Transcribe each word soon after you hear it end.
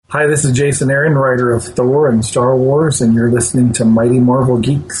Hi, this is Jason Aaron, writer of Thor and Star Wars, and you're listening to Mighty Marvel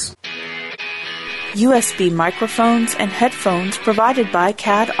Geeks. USB microphones and headphones provided by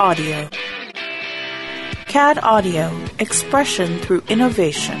CAD Audio. CAD Audio, expression through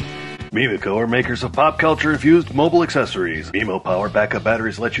innovation. Mimico are makers of pop culture-infused mobile accessories. Mimo Power backup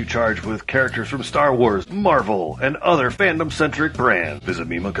batteries let you charge with characters from Star Wars, Marvel, and other fandom-centric brands. Visit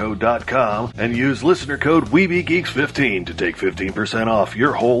Mimico.com and use listener code WeeBeGeeks15 to take 15% off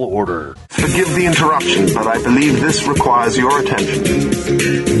your whole order. Forgive the interruption, but I believe this requires your attention.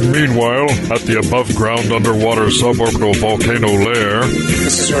 Meanwhile, at the above-ground underwater suborbital volcano lair...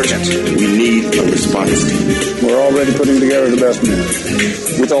 This is urgent. We need a response team. We're already putting together the best men.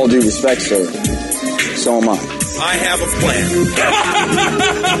 With all due respect, sir, so am I. I have a plan.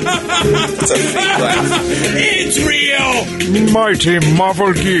 It's a fake laugh. It's real! Mighty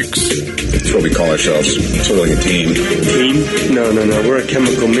Marvel Geeks. That's what we call ourselves, sort of like a team. Team? No. We're a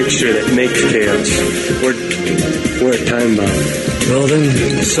chemical mixture that makes chaos. We're a time bomb. Well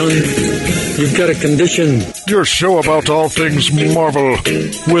then, son, you've got a condition. Your show about all things Marvel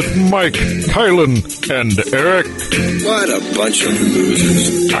with Mike, Kylan, and Eric. What a bunch of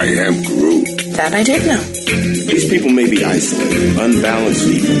losers. I am Groot. That I did know. These people may be isolated, unbalanced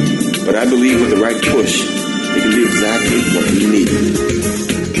even, but I believe with the right push, they can be exactly what we need.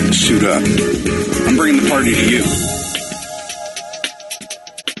 Suit up. I'm bringing the party to you.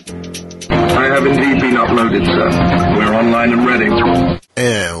 I have indeed been uploaded, sir. We're online and ready.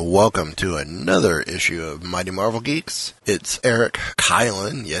 And welcome to another issue of Mighty Marvel Geeks. It's Eric,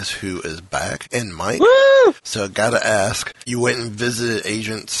 Kylan, yes, who is back, and Mike. Woo! So gotta ask, you went and visited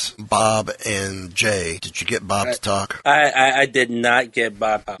agents Bob and Jay. Did you get Bob to talk? I did not get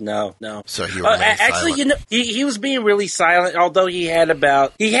Bob. No. So he remained actually, silent. He was being really silent, although he had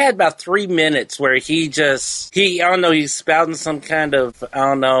about 3 minutes where he he's spouting some kind of,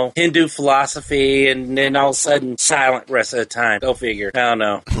 Hindu philosophy, and then all of a sudden silent rest of the time. Go figure. I don't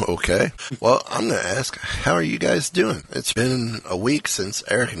know. Okay. Well, I'm going to ask, how are you guys doing? It's been a week since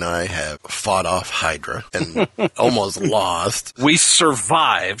Eric and I have fought off Hydra and almost lost. We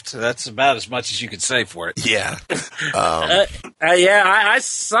survived. That's about as much as you could say for it. Yeah. I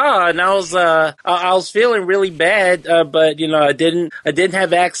saw, and I was feeling really bad, but I didn't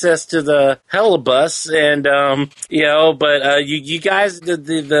have access to the helibus, and but you guys,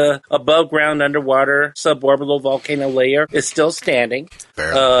 the above ground underwater suborbital volcano layer is still standing.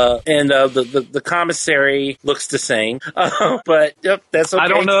 And the commissary looks the same. But yep, that's okay. I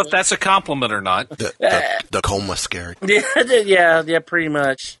don't know if that's a compliment or not. The coma scared. Yeah, pretty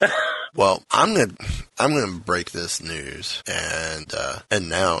much. Well, I'm gonna break this news and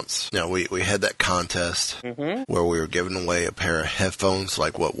announce. We had that contest where we were giving away a pair of headphones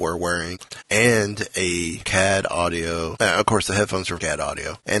like what we're wearing, and a CAD Audio. Of course, the headphones are CAD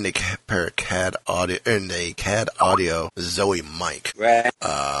Audio, and a pair of CAD Audio and a CAD Audio Zoe mic. Right.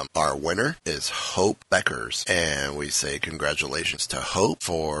 Our winner is Hope Beckers, and we say congratulations to Hope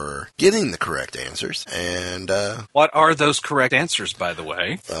for getting the correct answers. And what are those correct answers, by the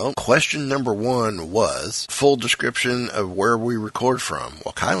way? Well, question number 1 was full description of where we record from.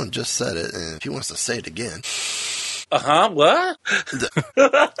 Well, Kylan just said it, and if he wants to say it again. What?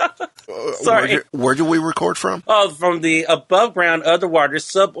 Sorry. Where do we record from? Oh, from the above ground underwater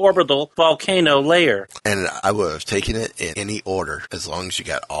suborbital volcano layer. And I would have taken it in any order as long as you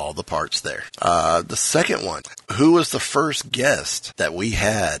got all the parts there. The second one, who was the first guest that we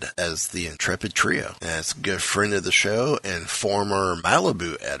had as the Intrepid Trio? And it's a good friend of the show and former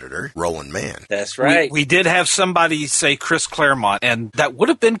Malibu editor, Roland Mann. That's right. We did have somebody say Chris Claremont, and that would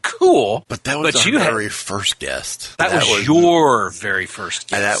have been cool. But that was our very first guest. That was your very first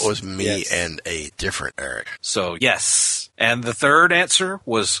guest. And that was me and a different Eric. So, yes. And the third answer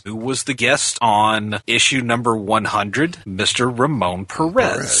was, who was the guest on issue number 100? Mr. Ramon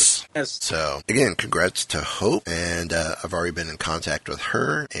Perez. Yes. So, again, congrats to Hope, and I've already been in contact with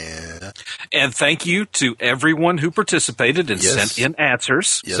her. And thank you to everyone who participated and sent in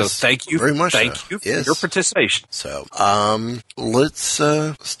answers. Yes, so thank you. Very much Thank you for your participation. So, let's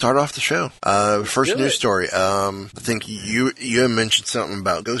start off the show. First news story. I think you had mentioned something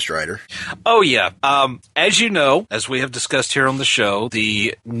about Ghost Rider. Oh, yeah. As you know, as we have discussed here on the show,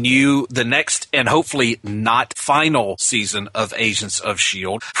 the next and hopefully not final season of Agents of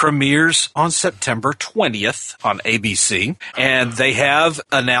S.H.I.E.L.D. premiered premieres on September 20th on ABC, and they have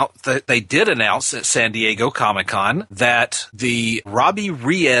announced that they did announce at San Diego Comic-Con that the Robbie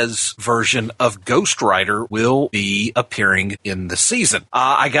Reyes version of Ghost Rider will be appearing in the season.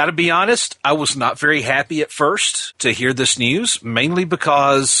 I got to be honest, I was not very happy at first to hear this news, mainly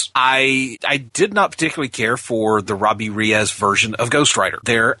because I did not particularly care for the Robbie Reyes version of Ghost Rider.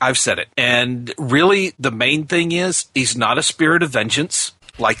 There, I've said it. And really, the main thing is, he's not a spirit of vengeance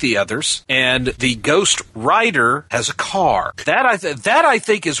like the others, and the Ghost Rider has a car. That I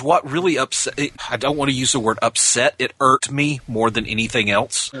think is what really upset. I don't want to use the word upset. It irked me more than anything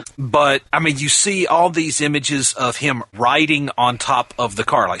else. But I mean, you see all these images of him riding on top of the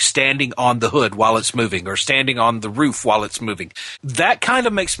car, like standing on the hood while it's moving, or standing on the roof while it's moving. That kind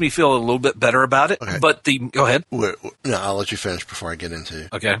of makes me feel a little bit better about it. Okay. But go ahead. No, I'll let you finish before I get into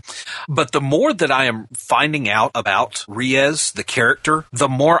it. Okay. But the more that I am finding out about Reyes, the character,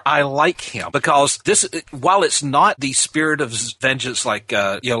 the more I like him, because this, while it's not the spirit of vengeance like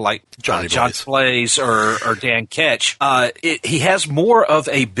like John Blaze or Dan Ketch, he has more of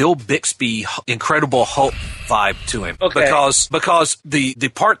a Bill Bixby Incredible Hulk vibe to him. Okay. Because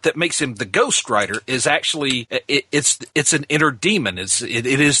the part that makes him the Ghost Rider is actually it's an inner demon. It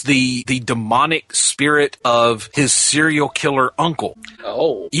is the demonic spirit of his serial killer uncle.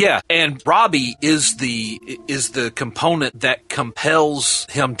 Oh, yeah, and Robbie is the component that compels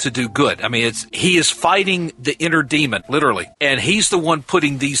him to do good. I mean, he is fighting the inner demon, literally, and he's the one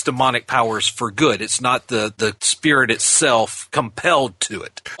putting these demonic powers for good. It's not the spirit itself compelled to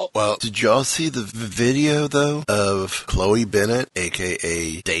it. Well, did y'all see the video, though, of Chloe Bennett,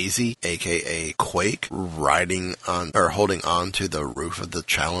 a.k.a. Daisy, a.k.a. Quake, riding on, or holding on to the roof of the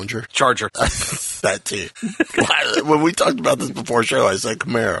Charger? That too. When we talked about this before show, I said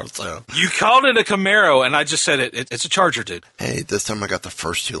Camaro, so. You called it a Camaro, and I just said it's a Charger, dude. Hey, this time I got the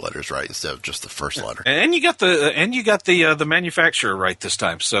first two letters right instead of just the first letter. And you got the manufacturer right this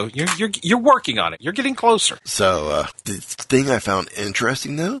time, so you're working on it. You're getting closer. So the thing I found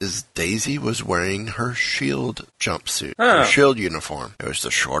interesting, though, is Daisy was wearing her SHIELD jumpsuit, her SHIELD uniform. It was the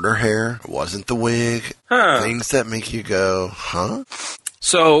shorter hair, it wasn't the wig. Things that make you go, huh?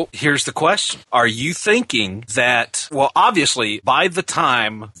 So here's the question. Are you thinking that, well, obviously, by the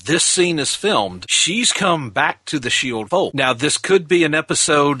time this scene is filmed, she's come back to the SHIELD fold. Now, this could be an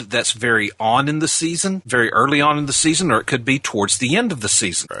episode that's very on in the season, very early on in the season, or it could be towards the end of the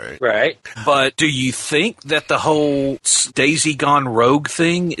season. Right. But do you think that the whole Daisy Gone Rogue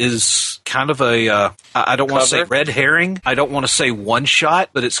thing is kind of a, I don't want to say red herring, I don't want to say one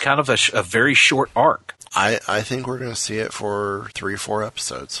shot, but it's kind of a very short arc? I think we're going to see it for 3-4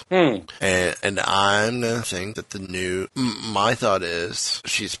 episodes. And I'm going to think that my thought is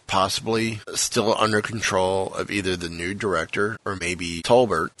she's possibly still under control of either the new director or maybe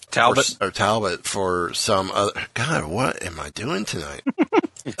Talbot for some other. God, what am I doing tonight?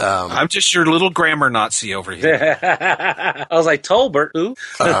 I'm just your little grammar Nazi over here. I was like, Tolbert, who?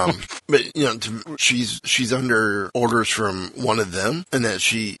 But she's under orders from one of them, and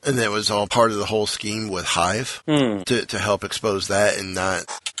that was all part of the whole scheme with Hive to help expose that and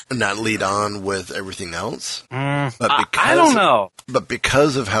not lead on with everything else. But I don't know. But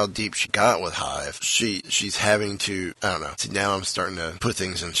because of how deep she got with Hive, she's having to. I don't know. See, now I'm starting to put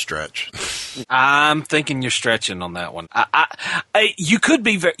things in stretch. I'm thinking you're stretching on that one. You could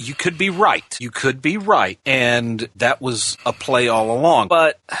be right. You could be right, and that was a play all along.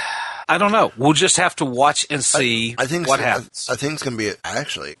 But I don't know. We'll just have to watch and see what happens. I think it's going to be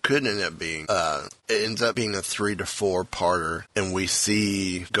it could end up being it ends up being a 3 to 4 parter, and we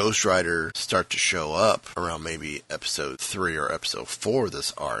see Ghost Rider start to show up around maybe episode 3 or episode 4 of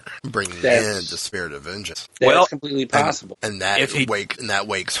this arc, bringing in the spirit of vengeance. That's completely possible. And that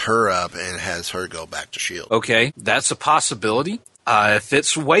wakes her up and has her go back to SHIELD. Okay, that's a possibility. If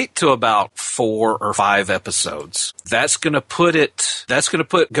it's wait to about 4 or 5 episodes, that's going to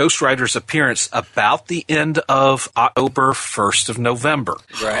put Ghost Rider's appearance about the end of October, 1st of November.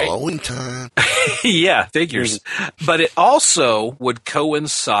 Right. Halloween time. Yeah, figures. But it also would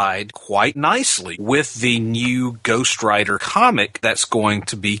coincide quite nicely with the new Ghost Rider comic that's going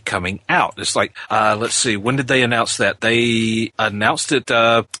to be coming out. It's like, let's see, when did they announce that? They announced it,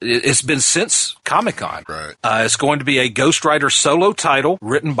 it's been since Comic-Con. Right. It's going to be a Ghost Rider solo title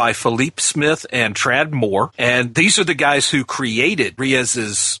written by Philippe Smith and Trad Moore. And these are the guys who created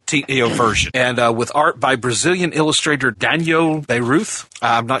Riez's TEO version. And with art by Brazilian illustrator Daniel Beiruth.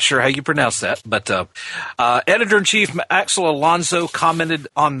 I'm not sure how you pronounce that, but editor-in-chief Axel Alonso commented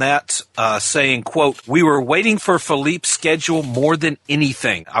on that, saying, quote, "We were waiting for Philippe's schedule more than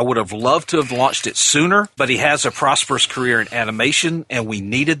anything. I would have loved to have launched it sooner, but he has a prosperous career in animation, and we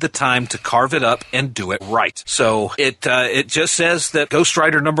needed the time to carve it up and do it right." So it just says that Ghost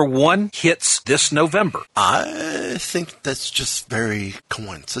Rider #1 hits this November. I think that's just very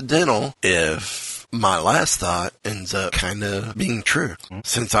coincidental if my last thought ends up kind of being true,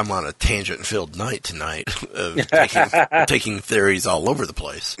 since I'm on a tangent-filled night tonight of taking theories all over the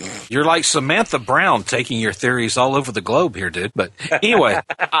place. You're like Samantha Brown taking your theories all over the globe here, dude. But anyway,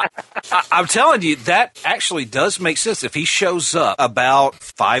 I'm telling you, that actually does make sense. If he shows up about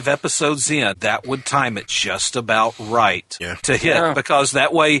 5 episodes in, that would time it just about right to hit, because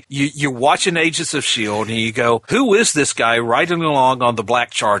that way you're watching Agents of S.H.I.E.L.D. and you go, who is this guy riding along on the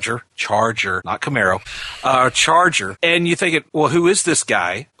black Charger, not Camaro, Charger, and you think, well, who is this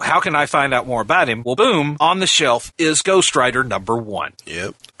guy? How can I find out more about him? Well, boom, on the shelf is Ghost Rider #1.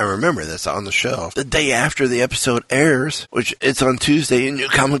 Yep. And remember, that's on the shelf the day after the episode airs, which it's on Tuesday, and New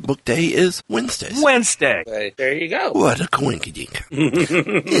Comic Book Day is Wednesday. There you go. What a coinkydink.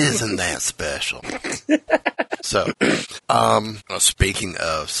 Isn't that special? So, speaking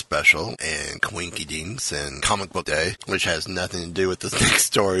of special and coinkydinks and Comic Book Day, which has nothing to do with this next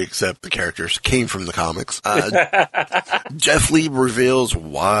story except the characters came from the comics, Jeff Lee reveals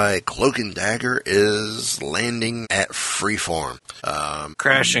why Cloak and Dagger is landing at Freeform.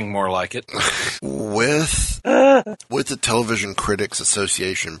 Crashing, more like it. With the Television Critics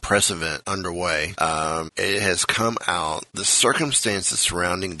Association press event underway, it has come out the circumstances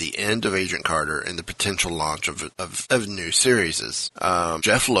surrounding the end of Agent Carter and the potential launch of new series.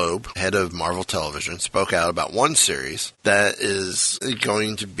 Jeff Loeb, head of Marvel Television, spoke out about one series that is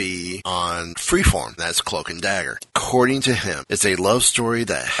going to be on Freeform. That's Cloak and Dagger. According to him, it's a love story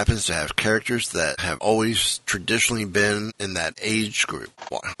that happens to have characters that have always traditionally been in that age group.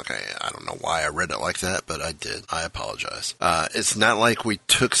 Well, okay, I don't know why I read it like that, but I did. I apologize. It's not like we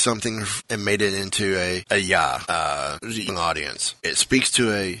took something and made it into a young audience. It speaks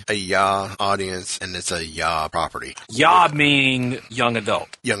to a YA audience, and it's a YA property. YA meaning young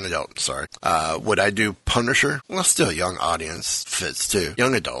adult. Young adult, sorry. Would I do Punisher? Well, still young audience fits too.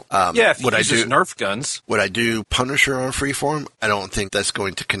 Young adult. If he uses Nerf guns. Would I do Punisher on Freeform? I don't think that's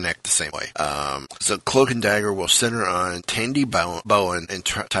going to connect the same way. So Cloak and Dagger will center on Tandy Bowen and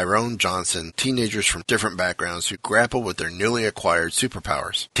Tyrone Johnson, teenagers from different backgrounds who grapple with their newly acquired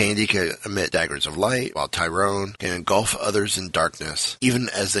superpowers. Tandy can emit daggers of light, while Tyrone can engulf others in darkness, even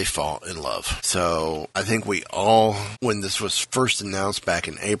as they fall in love. So I think we all, when this was first announced back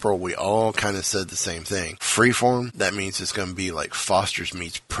in April, we all kind of said the same thing. Freeform, that means it's going to be like Foster's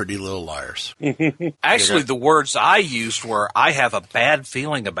meets Pretty Little Liars. Actually, the words I used were, I have a bad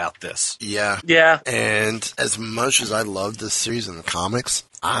feeling about this. Yeah. And as much as I love this series in the comics,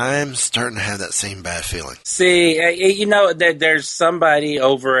 I'm starting to have that same bad feeling. See, there's somebody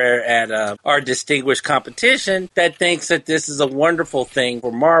over at our distinguished competition that thinks that this is a wonderful thing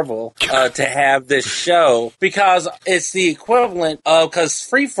for Marvel to have this show, because it's the equivalent of, because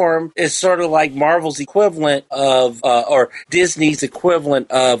Freeform is sort of like Marvel's equivalent of, or Disney's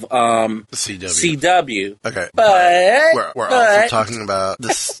equivalent of CW. Okay. But we're also talking about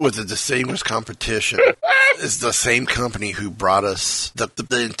this with the distinguished competition. Is the same company who brought us the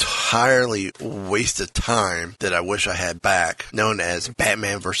entirely wasted time that I wish I had back, known as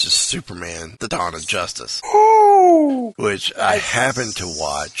Batman vs. Superman, The Dawn of Justice. Which I happened to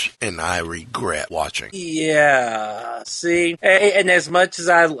watch, and I regret watching. Yeah, see? And as much as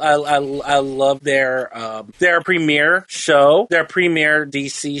I love their premiere show, their premiere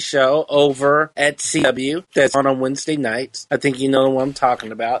DC show over at CW, that's on Wednesday nights. I think you know what I'm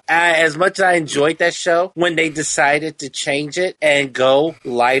talking about. As much as I enjoyed that show, when they decided to change it and go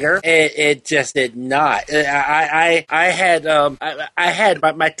lighter, it just did not. I had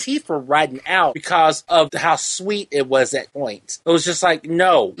my teeth were riding out because of how sweet it was at points. It was just like,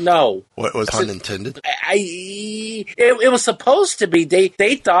 no. What was pun intended? It was supposed to be.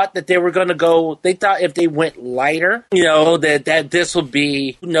 They thought that they were going to go. They thought if they went lighter, that this would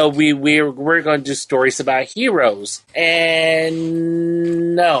be. We're going to do stories about heroes,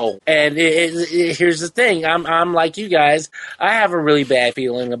 and no. And here's the thing. I'm like you guys. I have a really bad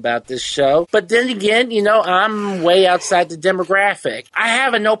feeling about this show, but then again, I'm way outside the demographic. I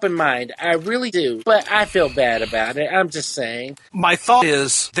have an open mind. I really do, but I feel bad bad about it. I'm just saying. My thought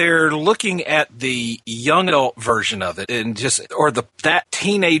is they're looking at the young adult version of it and that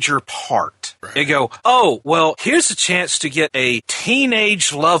teenager part. Right. They go, oh, well, here's a chance to get a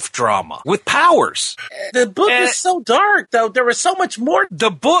teenage love drama with powers. The book is so dark, though. There was so much more.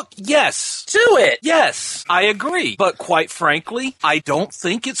 The book, yes. To it. Yes, I agree. But quite frankly, I don't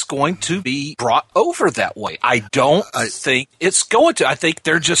think it's going to be brought over that way. I think it's going to. I think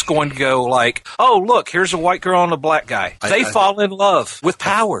they're just going to go like, oh, look, here's a white girl and a black guy. They fall in love with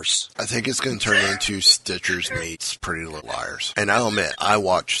powers. I think it's going to turn into Stitcher's meets Pretty Little Liars. And I'll admit, I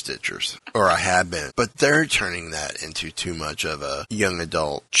watch Stitcher's, or I have been, but they're turning that into too much of a young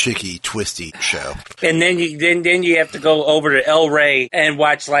adult, chicky, twisty show. And then you have to go over to El Rey and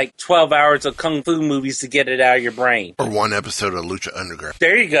watch like 12 hours of kung fu movies to get it out of your brain. Or one episode of Lucha Underground.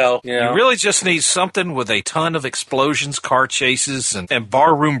 There you go. You really just need something with a ton of explosions, car chases, and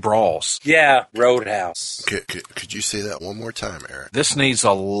barroom brawls. Yeah, Roadhouse. Could you say that one more time, Eric? This needs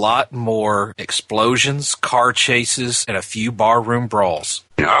a lot more explosions, car chases, and a few barroom brawls.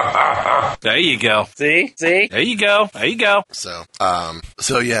 There you go. See? There you go. So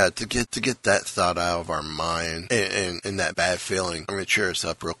yeah, to get that thought out of our mind and that bad feeling, I'm going to cheer us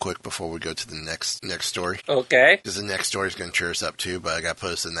up real quick before we go to the next story. Okay. Because the next story is going to cheer us up too, but I got to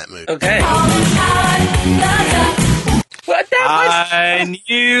put us in that mood. Okay. I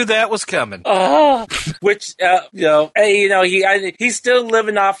knew that was coming. Which, he's still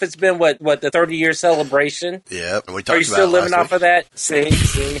living off. It's been what the 30-year celebration. Yep. And we talked Are you still living off of that? See.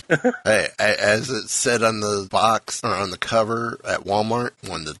 Hey, as it said on the box or on the cover at Walmart,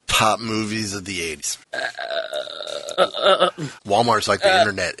 one of the top movies of the 80s. Walmart's like the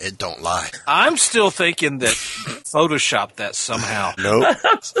internet; it don't lie. I'm still thinking that Photoshop that somehow. Nope,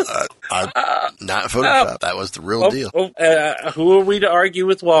 not Photoshop. That was the real deal. Who are we to argue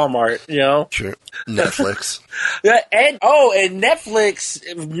with Walmart? You know, sure. Netflix. And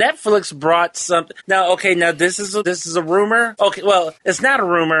Netflix brought something. Now, this is a rumor. Okay, well, it's not a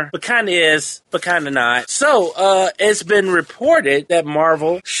rumor, but kind of is, but kind of not. So, it's been reported that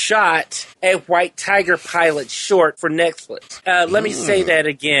Marvel shot a White Tiger pilot short for Netflix. Let me say that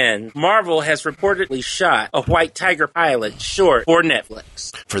again. Marvel has reportedly shot a White Tiger pilot short for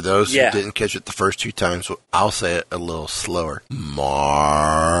Netflix. For those who didn't catch it the first two times, I'll say it a little slower.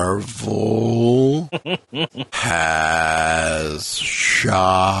 Marvel has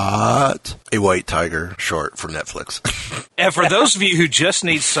shot a White Tiger short for Netflix. And for those of you who just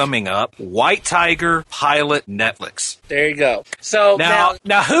need summing up, White Tiger pilot Netflix. There you go. So now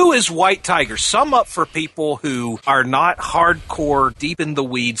who is White Tiger? Sum up for people who are not hardcore, deep in the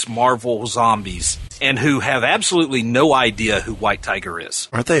weeds Marvel zombies and who have absolutely no idea who White Tiger is.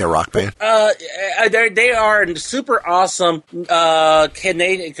 Aren't they a rock band? They are a super awesome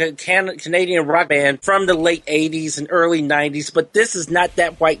Canadian rock band from the late 80s and early 90s, but this is not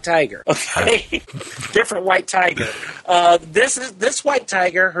that White Tiger. Okay? Different White Tiger. This White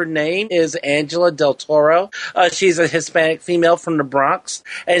Tiger, her name is Angela Del Toro. She's a Hispanic female from the Bronx,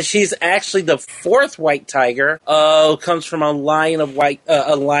 and she's actually the fourth White Tiger. Comes from a line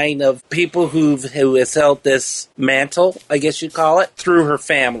of people who has held this mantle, I guess you'd call it, through her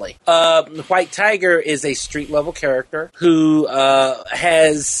family. White Tiger is a street level character who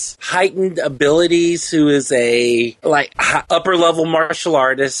has heightened abilities, who is a upper level martial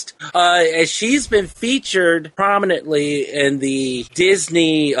artist. And she's been featured prominently in the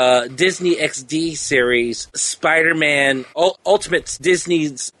Disney XD series Spider-Man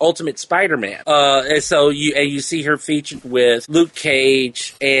Disney's Ultimate Spider-Man. And so you see her featured with Luke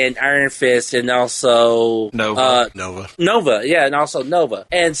Cage and Iron Fist, and also Nova. Yeah, and also Nova.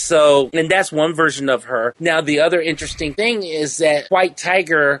 And that's one version of her. Now, the other interesting thing is that White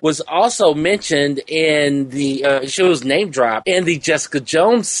Tiger was also mentioned in the she was name dropped in the Jessica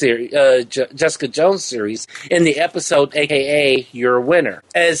Jones series in the episode AKA You're a Winner.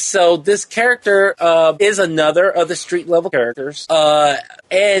 And so this character is another of the street level characters.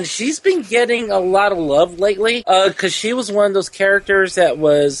 And she's been getting a lot of love lately because she was one of those characters that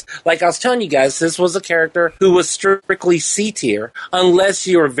was, like I was telling you guys, this was a character who was strictly C tier unless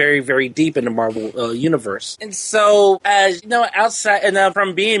you were very, very deep in the Marvel universe. And so, outside, and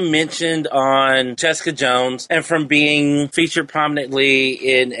from being mentioned on Jessica Jones and from being featured prominently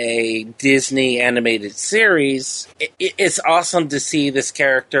in a Disney animated series, it's awesome to see this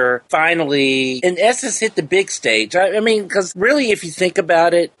character finally, in essence, hit the big stage. I mean, because really, if you think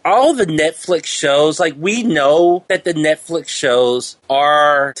about it, all the Netflix shows, we know that the Netflix shows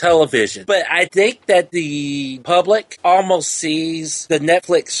are television, but think that the public almost sees the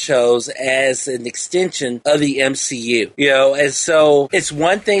Netflix shows as an extension of the MCU, and so it's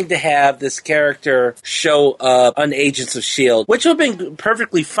one thing to have this character show up on Agents of S.H.I.E.L.D., which would have been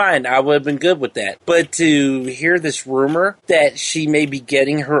perfectly fine. I would have been good with that. But to hear this rumor that she may be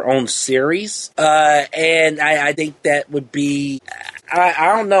getting her own series, and I think that would be...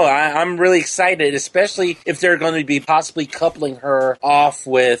 I don't know. I'm really excited, especially if they're going to be possibly coupling her off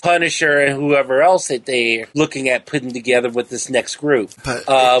with Punisher and whoever else that they're looking at putting together with this next group. But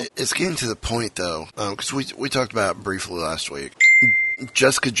it's getting to the point, though, because we talked about it briefly last week.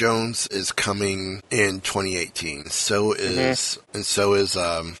 Jessica Jones is coming in 2018. So is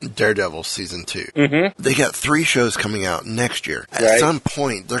Daredevil season 2. Mm-hmm. They got 3 shows coming out next year. At some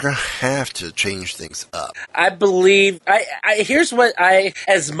point, they're going to have to change things up. I believe. Here's what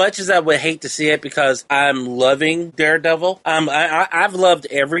as much as I would hate to see it, because I'm loving Daredevil. I've loved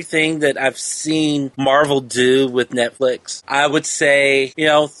everything that I've seen Marvel do with Netflix. I would say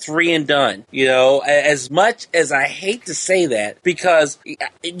 3 and done. As much as I hate to say that, because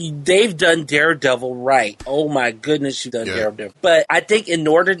they've done Daredevil right. Oh my goodness, you've done Daredevil. But I think in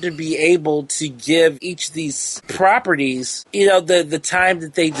order to be able to give each of these properties, the time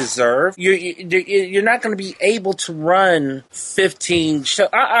that they deserve, you're not going to be able to run 15 shows.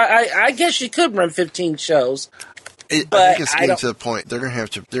 I guess you could run 15 shows. I think it's getting to the point they're going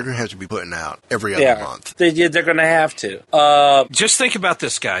to have to be putting out every other month. They're going to have to. Just think about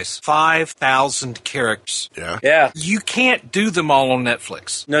this, guys. 5,000 characters. Yeah. You can't do them all on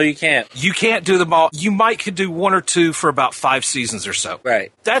Netflix. No, you can't. You can't do them all. You could do 1 or 2 for about 5 seasons or so.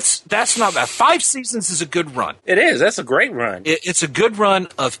 Right. That's not bad. 5 seasons is a good run. It is. That's a great run. It's a good run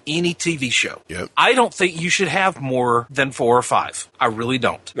of any TV show. Yep. I don't think you should have more than 4 or 5. I really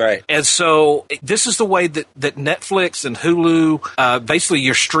don't. Right. And so this is the way that Netflix and Hulu, basically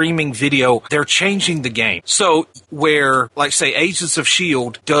your streaming video, they're changing the game. So where, like say, Agents of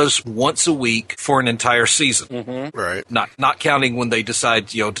S.H.I.E.L.D. does once a week for an entire season. Mm-hmm. Right. Not counting when they decide,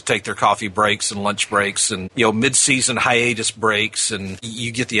 to take their coffee breaks and lunch breaks and, mid-season hiatus breaks, and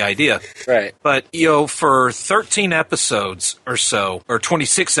you get the idea. Right. But, for 13 episodes or so, or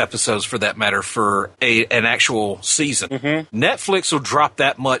 26 episodes for that matter, for an actual season, Netflix will drop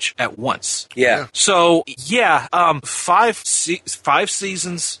that much at once. Yeah. So, 5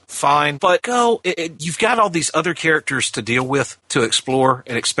 seasons, fine. But you've got all these other characters to deal with, to explore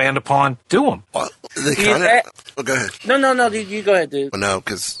and expand upon. Do them. Well, they kind of... go ahead. No, you go ahead, dude. Well, no,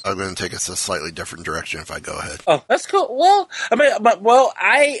 because I'm going to take us a slightly different direction if I go ahead. Oh, that's cool. Well,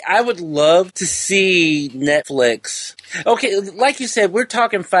 I would love to see Netflix. Okay, like you said, we're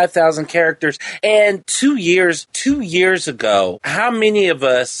talking 5,000 characters, and 2 years ago, how many of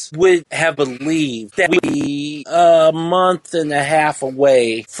us would have believed that we a month and a half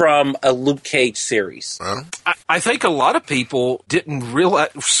away from a Luke Cage series? Well, I think a lot of people didn't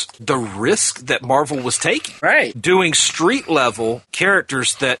realize the risk that Marvel was taking. Right. Doing street level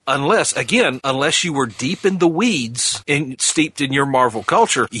characters that, unless you were deep in the weeds and steeped in your Marvel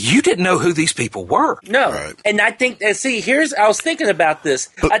culture, you didn't know who these people were. No. Right. And I think, I was thinking about this.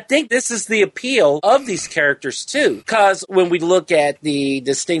 I think this is the appeal of these characters too. Because when we look at the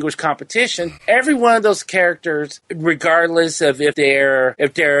distinguished competition, every one of those characters, regardless of if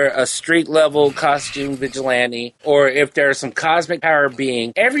they're a street level costume vigilante or if they're some cosmic power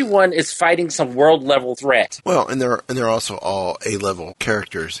being, everyone is fighting some world level threat. Well, and they're also all A-level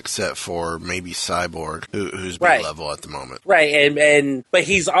characters except for maybe Cyborg, who's B-level at the moment. Right, but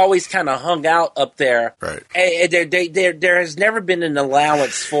he's always kind of hung out up there. Right. And there has never been an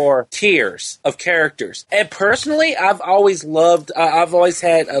allowance for tiers of characters. And personally, I've always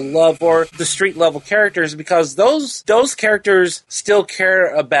had a love for the street level characters because those characters still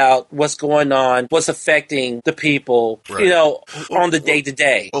care about what's going on, what's affecting the people, on the day to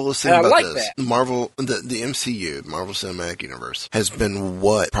day. Well, let's think about this. Marvel, the MCU, Marvel Cinematic Universe, has been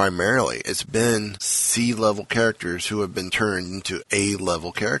what primarily? It's been C-level characters who have been turned into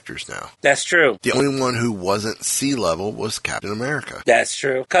A-level characters now. That's true. The only one who wasn't C-level was Captain America. That's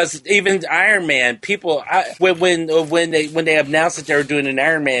true. Because even Iron Man, people, when they announced that they were doing an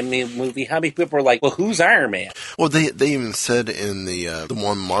Iron Man movie, how many people were like, well, who's Iron Man? Well, they even said in the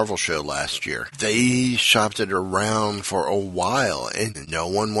one Marvel show last year, they shopped it around for a while and no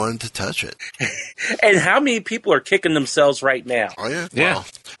one wanted to touch it. And how many people are kicking themselves right now? Oh, yeah? Yeah. Well,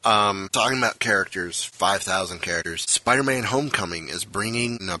 Talking about characters, 5,000 characters, Spider-Man Homecoming is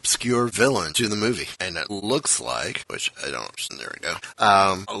bringing an obscure villain to the movie. And it looks like, which I don't, there we go.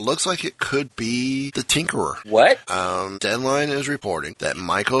 It looks like it could be the Tinkerer. What? Deadline is reporting that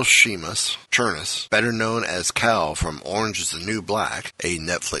Michael Chernus, better known as Cal from Orange is the New Black, a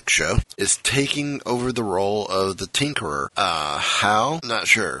Netflix show, is taking over the role of the Tinkerer. How? Not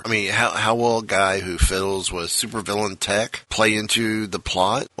sure. I mean, how will a guy who fiddles with supervillain tech play into the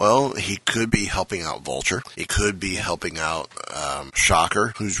plot? Well, he could be helping out Vulture. He could be helping out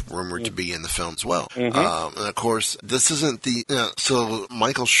Shocker, who's rumored to be in the film as well. And of course, this isn't the... so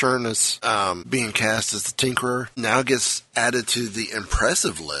Michael Chernus being cast as the Tinkerer now gets added to the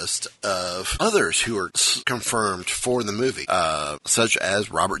impressive list of others who are confirmed for the movie, such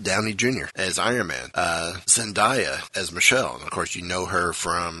as Robert Downey Jr. as Iron Man, Zendaya as Michelle, and of course you know her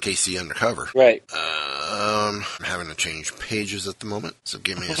from KC Undercover. Right. I'm having to change pages at the moment, so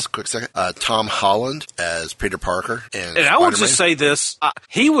give me a quick second. Tom Holland as Peter Parker, and I will just say this: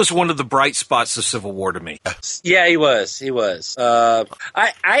 he was one of the bright spots of Civil War to me. Yeah, he was. He was.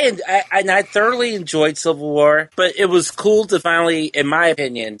 I thoroughly enjoyed Civil War, but it was cool to finally, in my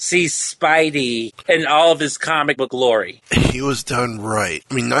opinion, see Spidey in all of his comic book glory. He was done right.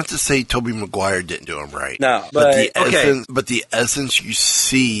 I mean, not to say Tobey Maguire didn't do him right. No, but the essence you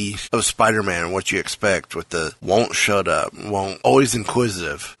see of Spider-Man, what you expect with the won't shut up, always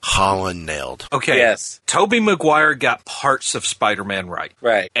inquisitive, Holland nailed. Okay. Yes. Tobey Maguire got parts of Spider-Man right.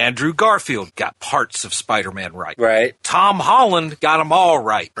 Right. Andrew Garfield got parts of Spider-Man right. Right. Tom Holland got them all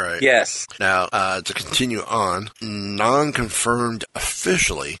right. Right. Yes. Now, to continue on, non-confirmed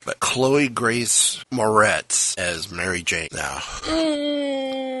officially, but Chloe Grace Moretz as Mary Jane. Now,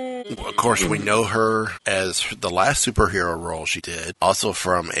 of course, we know her as the last superhero role she did, also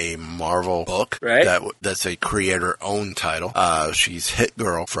from a Marvel book. Right. That's a creator-owned title. She's Hit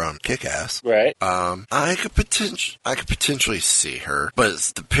Girl from Kick-Ass. Right. I could potentially see her, but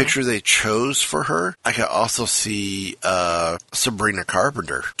it's the picture they chose for her. I could also see Sabrina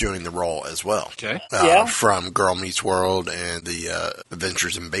Carpenter doing the role as well. Okay. From Girl Meets World and the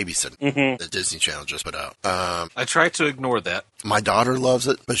Adventures in Babysitting that Disney Channel just put out. I try to ignore that. My daughter loves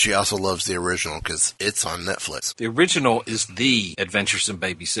it, but she also loves the original because it's on Netflix. The original is the Adventures in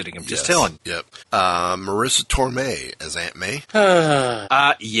Babysitting. I'm just telling you. Yep. Marissa Tomei as Aunt May.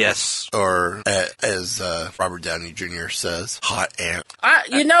 Yes. Or as Robert Downey Jr. says, Hot Aunt.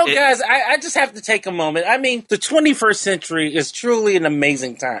 Guys, I just have to take a moment. I mean, the 21st century is truly an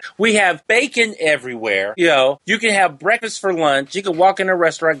amazing time. We have bacon everywhere. You can have breakfast for lunch. You can walk in a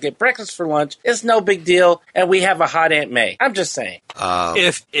restaurant, get breakfast for lunch. It's no big deal. And we have a hot Aunt May. I'm just saying.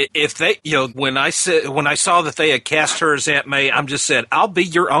 If they, when I saw that they had cast her as Aunt May, I'm just said, I'll be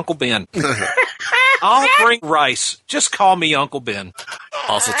your Uncle Ben. I'll bring rice. Just call me Uncle Ben.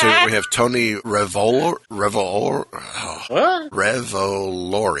 Also, too, we have Tony Revolori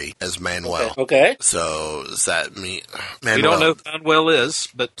as Manuel. Okay. So, does that mean Manuel? We don't know who Manuel is,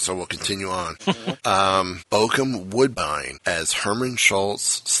 but... So, we'll continue on. Bokeem Woodbine as Herman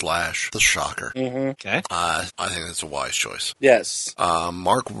Schultz / The Shocker. Okay. I think that's a wise choice. Yes.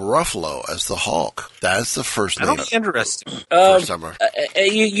 Mark Ruffalo as the Hulk. That's the first name. That'll be interesting. First summer.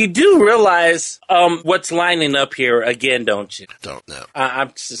 You do realize what's lining up here again, don't you? Don't know. I'm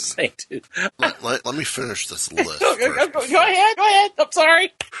just saying, too. Let me finish this list. Go ahead. I'm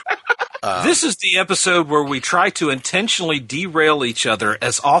sorry. This is the episode where we try to intentionally derail each other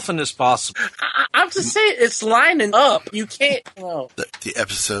as often as possible. I'm just saying, it's lining up. You can't... Oh. The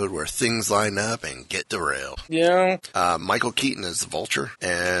episode where things line up and get derailed. Yeah. Michael Keaton as the Vulture.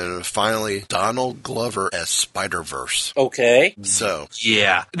 And finally, Donald Glover as Spider-Verse. Okay. So.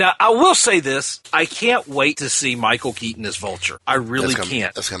 Yeah. Now, I will say this. I can't wait to see Michael Keaton as Vulture. I really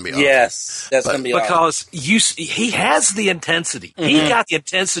can't. That's going to be awesome. Yes. That's going to be awesome. Because he has the intensity. He got the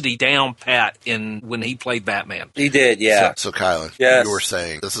intensity down pat when he played Batman. He did, yeah. So Kylan, yes. You were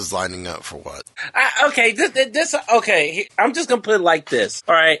saying this is lining up for what? Okay, okay. I'm just gonna put it like this.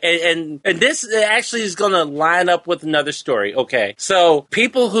 All right, and this actually is gonna line up with another story. Okay, so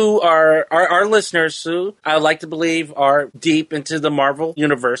people who are our listeners, who I like to believe are deep into the Marvel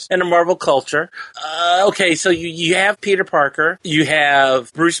universe and the Marvel culture. Okay, so you have Peter Parker, you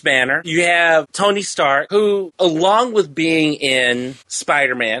have Bruce Banner, you have Tony Stark, who, along with being in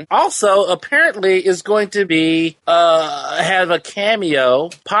Spider-Man, also apparently is going to be have a cameo,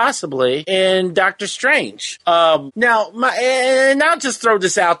 possibly, in Doctor Strange. Now, and I'll just throw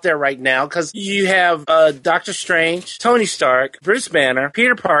this out there right now because you have Doctor Strange, Tony Stark, Bruce Banner,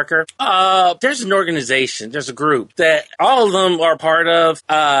 Peter Parker. There's an organization, there's a group that all of them are part of.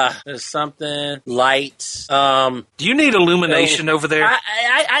 There's something light. Do you need illumination over there?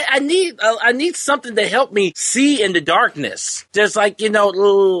 I need something to help me see in the darkness. There's like,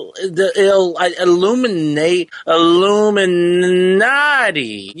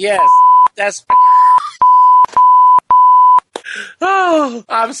 Illuminati. Yes, that's. Oh,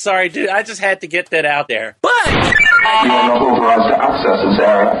 I'm sorry, dude. I just had to get that out there. But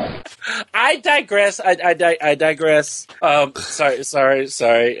I digress. I digress.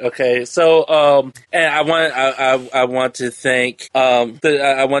 Sorry. Okay. So, and I want to thank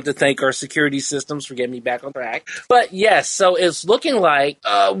our security systems for getting me back on track. But yes, so it's looking like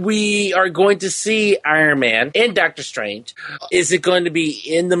we are going to see Iron Man and Doctor Strange. Is it going to be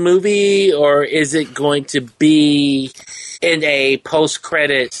in the movie or is it going to be in a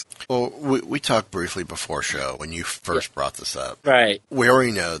post-credits? Well, we talked briefly before show when you first brought this up. Right. We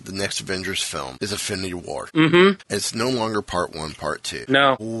already know the next Avengers film is Infinity War. Mm-hmm. It's no longer part 1, part 2.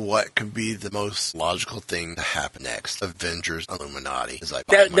 No. What could be the most logical thing to happen next? Avengers Illuminati.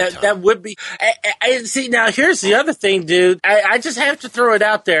 That would be. I see, now here's the other thing, dude. I just have to throw it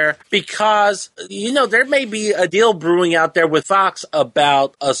out there because, there may be a deal brewing out there with Fox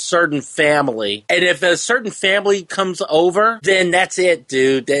about a certain family. And if a certain family comes over, then that's it,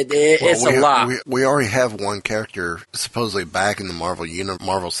 dude. It's a lot. We already have one character supposedly back in the Marvel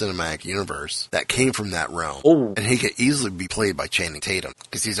Cinematic Universe that came from that realm. Ooh. And he could easily be played by Channing Tatum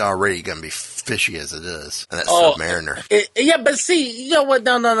because he's already going to be fishy as it is. And that's Submariner. But see, you know what?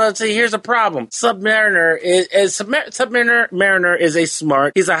 No. See, here's a problem. Submariner is a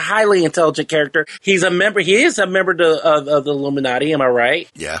smart, he's a highly intelligent character. He is a member of the Illuminati, am I right?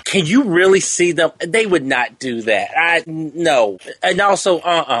 Yeah. Can you really see them? They would not do that. No. And also,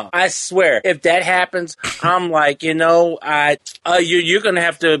 I swear, if that happens, I'm like, you're going to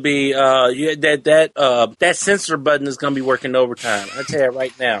have to be, that censor button is going to be working overtime. I tell you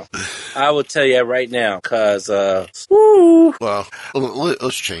right now. I will tell you right now, because, woo. Well,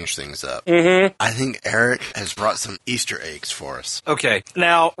 let's change things up. Mm-hmm. I think Eric has brought some Easter eggs for us. Okay.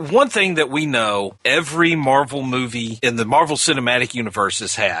 Now, one thing that we know every Marvel movie in the Marvel Cinematic Universe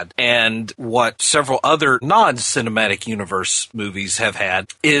has had, and what several other non-cinematic universe movies have had,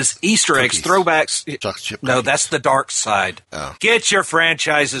 is Easter eggs, throwbacks. No, that's the dark side. Oh. Get your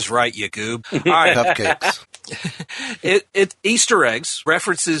franchises right, you goob. All right. Cupcakes. It Easter eggs,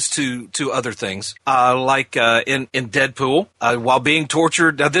 references to other things, like in Deadpool, while being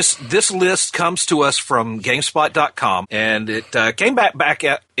tortured. Now this list comes to us from GameSpot.com, and it came back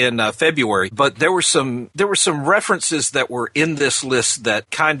in February. But there were some references that were in this list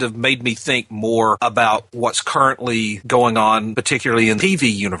that kind of made me think more about what's currently going on, particularly in the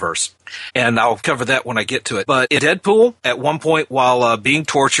TV universe. And I'll cover that when I get to it. But in Deadpool, at one point while being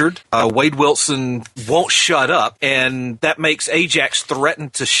tortured, Wade Wilson won't shut up, and that makes Ajax threaten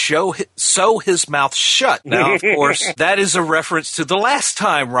to sew his mouth shut. Now, of course, that is a reference to the last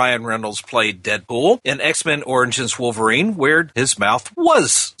time Ryan Reynolds played Deadpool in X-Men Origins Wolverine, where his mouth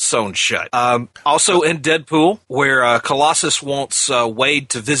was sewn shut. Also in Deadpool, where Colossus wants Wade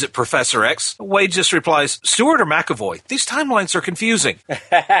to visit Professor X, Wade just replies, "Stewart or McAvoy? These timelines are confusing."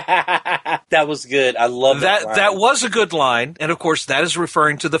 That was good. I love that line. That was a good line. And, of course, that is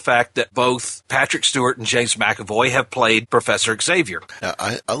referring to the fact that both Patrick Stewart and James McAvoy have played Professor Xavier. Now,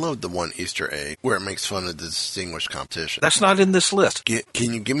 I love the one Easter egg where it makes fun of the distinguished competition. That's not in this list.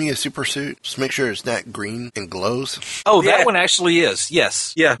 Can you give me a super suit? Just make sure it's not green and glows. Oh, that one actually is.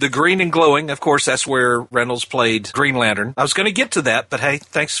 Yes. Yeah, the green and glowing. Of course, that's where Reynolds played Green Lantern. I was going to get to that, but hey,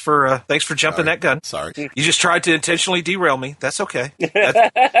 thanks for jumping that gun. Sorry. You just tried to intentionally derail me. That's okay.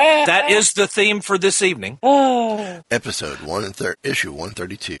 That is the theme for this evening. Episode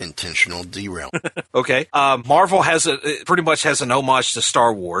 132, Intentional Derail. Okay. Marvel pretty much has an homage to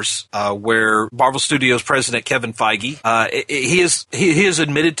Star Wars, where Marvel Studios president Kevin Feige, he is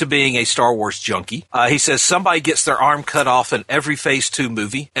admitted to being a Star Wars junkie. He says somebody gets their arm cut off in every Phase 2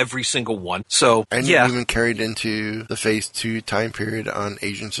 movie, every single one. So, and yeah. even carried into the Phase 2 time period on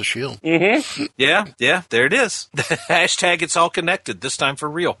Agents of S.H.I.E.L.D. Mm-hmm. Yeah, there it is. Hashtag it's all connected, this time for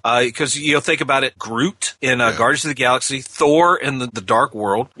real. Because you'll think about it, Groot in Guardians of the Galaxy, Thor in the Dark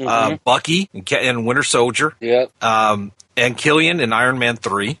World, Bucky in Winter Soldier, and Killian in Iron Man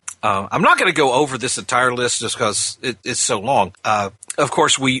 3. I'm not going to go over this entire list just because it's so long. of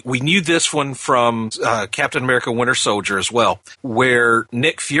course, we knew this one from Captain America Winter Soldier as well, where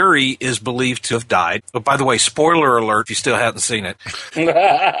Nick Fury is believed to have died. But by the way, spoiler alert, if you still haven't seen it.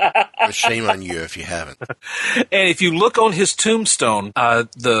 Shame on you if you haven't. And if you look on his tombstone,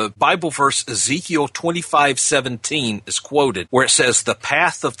 the Bible verse Ezekiel 25:17 is quoted, where it says, "The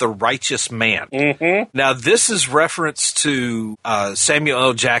path of the righteous man." Mm-hmm. Now, this is reference to Samuel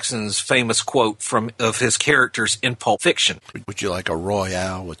L. Jackson's famous quote of his characters in Pulp Fiction. Would you like a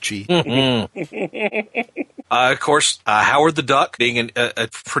Royale with cheese? Mm-hmm. Of course, Howard the Duck being a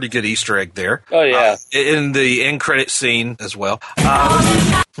pretty good Easter egg there. Oh, yeah. In the end credit scene as well.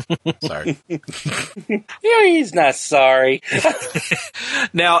 Sorry. Yeah, he's not sorry.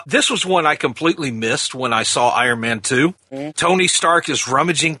 Now, this was one I completely missed when I saw Iron Man 2. Mm-hmm. Tony Stark is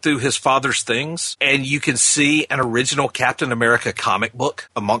rummaging through his father's things, and you can see an original Captain America comic book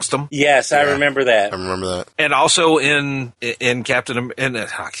amongst them. Yes, I remember that. I remember that. And also in Captain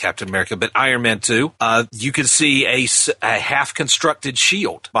America, but Iron Man 2, you can see a half-constructed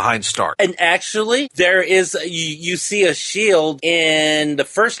shield behind Stark. And actually, there is you see a shield in the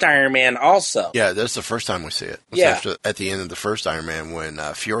first Iron Man also. Yeah, that's the first time we see it. It's at the end of the first Iron Man when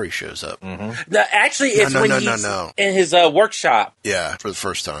Fury shows up. Mm-hmm. No, actually, it's when he's in his workshop. Yeah, for the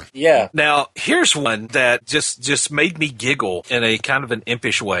first time. Yeah. Now, here's one that just made me giggle in a kind of an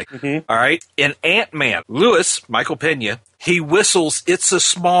impish way. Mm-hmm. All right? In Ant-Man, Michael Pena, he whistles "It's a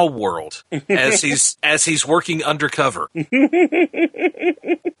Small World" as he's working undercover.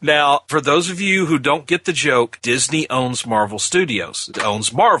 Now, for those of you who don't get the joke, Disney owns Marvel Studios. It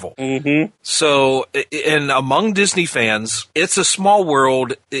owns Marvel. Mm-hmm. So, and among Disney fans, "It's a Small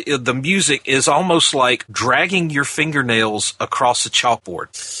World," the music is almost like dragging your fingernails across a chalkboard.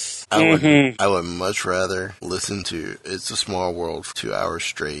 I would much rather listen to "It's a Small World" for 2 hours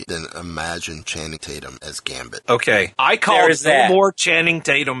straight than imagine Channing Tatum as Gambit. Okay, I call no more Channing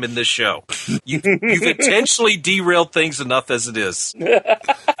Tatum in this show. You've intentionally derailed things enough as it is.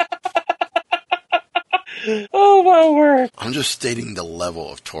 Oh, my word. I'm just stating the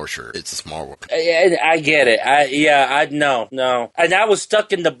level of torture. It's a Small World. I get it. No. And I was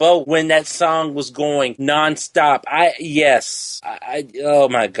stuck in the boat when that song was going nonstop. Oh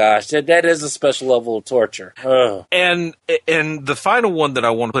my gosh. That is a special level of torture. Ugh. And the final one that I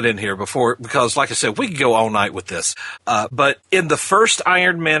want to put in here because like I said, we could go all night with this. But in the first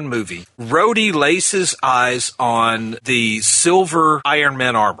Iron Man movie, Rhodey lays his eyes on the silver Iron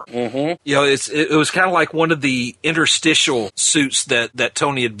Man armor. Mm-hmm. You know, it was kind of like one of the interstitial suits that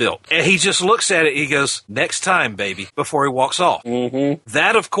Tony had built. And he just looks at it, he goes, "Next time, baby," before he walks off. Mm-hmm.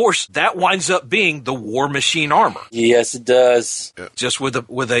 That, of course, that winds up being the War Machine armor. Yes, it does. Just with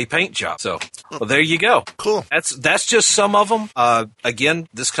a paint job. So, well, there you go. Cool. That's just some of them. Again,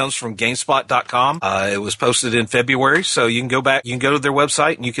 this comes from GameSpot.com. It was posted in February, so you can go to their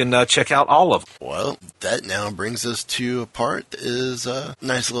website and you can check out all of them. Well, that now brings us to a part that is a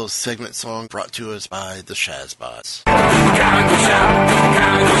nice little segment song brought to us by the Shazbots. Comic book shop,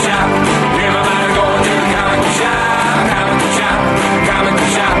 everybody going to the comic book shop, everybody going to the comic book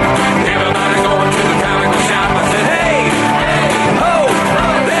shop. I said, hey, ho,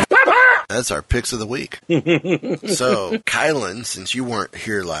 That's our picks of the week. So, Kylan, since you weren't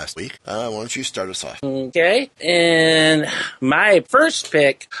here last week, why don't you start us off? Okay, and my first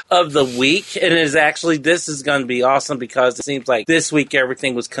pick of the week, and this is going to be awesome because it seems like this week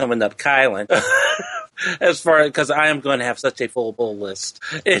everything was coming up Kylan. Because I am going to have such a full list.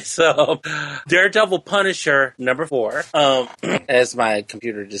 It's Daredevil Punisher #4. As my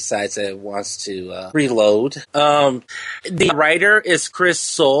computer decides that it wants to reload. The writer is Charles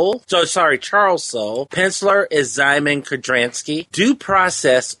Soule. Penciler is Zyman Kodransky. Due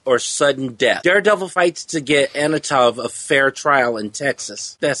Process or Sudden Death. Daredevil fights to get Anatov a fair trial in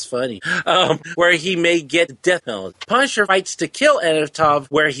Texas. That's funny. Where he may get the death penalty. Punisher fights to kill Anatov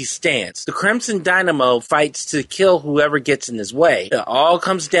where he stands. The Crimson Dynamo fights to kill whoever gets in his way. It all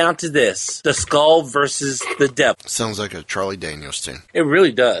comes down to this: the Skull versus the Devil. Sounds like a Charlie Daniels thing. It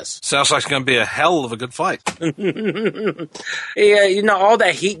really does. Sounds like it's going to be a hell of a good fight. Yeah, all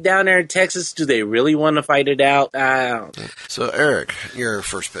that heat down there in Texas, do they really want to fight it out? I don't know. So, Eric, your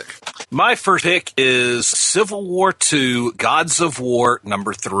first pick. My first pick is Civil War II, Gods of War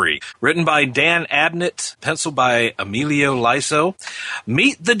 #3. Written by Dan Abnett, penciled by Emilio Liso.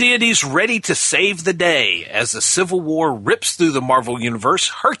 Meet the deities ready to save the day. As the Civil War rips through the Marvel Universe,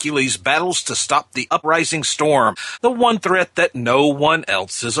 Hercules battles to stop the uprising storm, the one threat that no one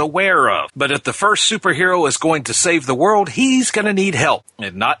else is aware of. But if the first superhero is going to save the world, he's going to need help,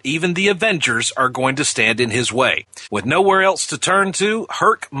 and not even the Avengers are going to stand in his way. With nowhere else to turn to,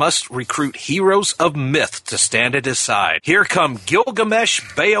 Herc must recruit heroes of myth to stand at his side. Here come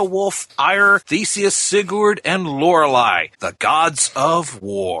Gilgamesh, Beowulf, Ire, Theseus, Sigurd, and Lorelei, the gods of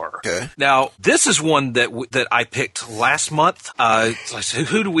war. Okay. Now, this is one that I picked last month.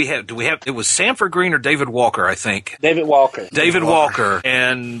 Who do we have? It was Sanford Green or David Walker, I think. David Walker. David Walker.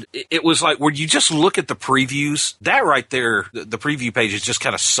 And it was like, where you just look at the previews, that right there, the preview pages just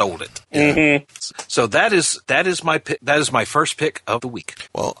kind of sold it. Mm-hmm. So that is my pick. That is my first pick of the week.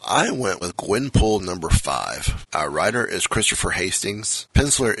 Well, I went with Gwenpool number 5. Our writer is Christopher Hastings.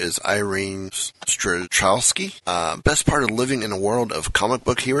 Penciler is Irene Strachowski. Best part of living in a world of comic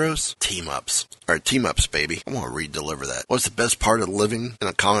book heroes? Team-ups. Or team-ups, baby. I want to re-deliver that. What's the best part of living in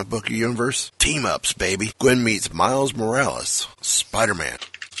a comic book universe? Team-ups, baby. Gwen meets Miles Morales. Spider-Man.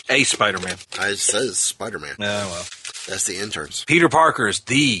 A Spider-Man. It says Spider-Man. Yeah, well. That's the interns. Peter Parker is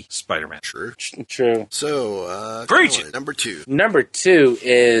the Spider-Man. True. So, preach it. Number 2. Number 2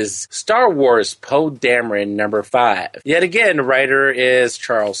 is Star Wars Poe Dameron, number 5. Yet again, the writer is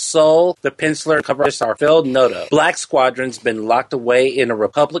Charles Soule. The penciler covers are Phil Noto. Black Squadron's been locked away in a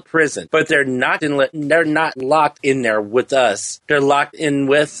Republic prison, but they're not locked in there with us. They're locked in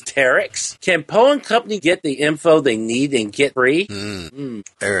with Terex. Can Poe and company get the info they need and get free?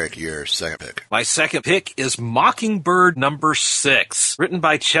 Eric, your second pick. My second pick is Mockingbird number 6, written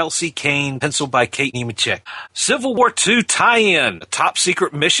by Chelsea Kane, penciled by Kate Nemechek. Civil War II tie-in, a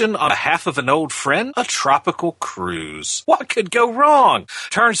top-secret mission on behalf of an old friend, a tropical cruise. What could go wrong?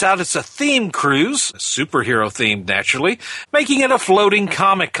 Turns out it's a themed cruise, superhero-themed naturally, making it a floating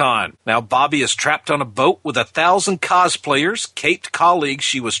Comic-Con. Now Bobby is trapped on a boat with 1,000 cosplayers, caped colleagues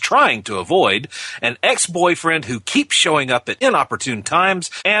she was trying to avoid, an ex-boyfriend who keeps showing up at inopportune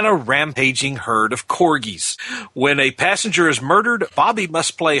times, and a rampaging herd of corgis. When a passenger is murdered, Bobby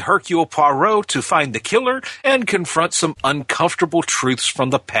must play Hercule Poirot to find the killer and confront some uncomfortable truths from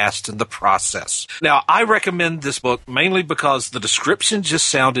the past in the process. Now, I recommend this book mainly because the description just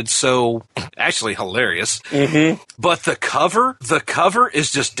sounded so actually hilarious. Mm-hmm. But the cover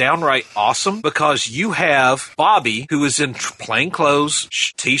is just downright awesome because you have Bobby, who is in plain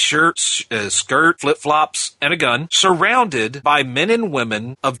clothes, t-shirt, skirt, flip-flops, and a gun, surrounded by men and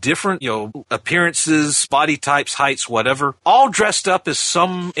women of different, appearances, body types, heights, whatever, all dressed up as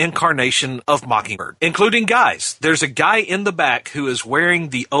some incarnation of Mockingbird, including guys. There's a guy in the back who is wearing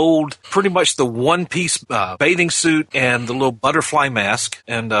the old, pretty much the one-piece bathing suit and the little butterfly mask,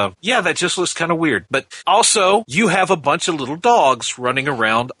 and that just looks kind of weird. But also, you have a bunch of little dogs running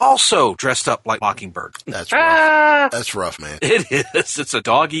around, also dressed up like Mockingbird. That's rough. That's rough, man. It is. It's a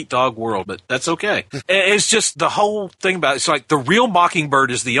dog-eat-dog world, but that's okay. It's just the whole thing about it's like the real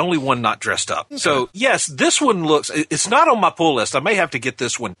Mockingbird is the only one not dressed up. So, yes, this one looks, it's not on my pull list. I may have to get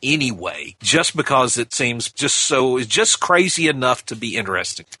this one anyway, just because it seems just crazy enough to be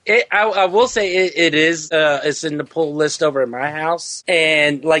interesting. I will say it is, it's in the pull list over at my house.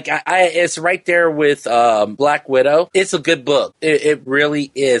 And like, it's right there with, Black Widow. It's a good book. It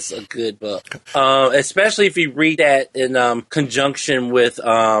really is a good book. Especially if you read that in, conjunction with,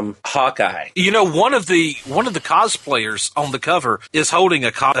 Hawkeye. One of the cosplayers on the cover is holding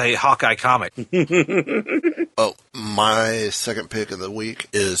a Hawkeye comic. Oh, my second pick of the week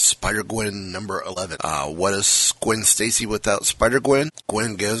is Spider-Gwen number 11. What is Gwen Stacy without Spider-Gwen?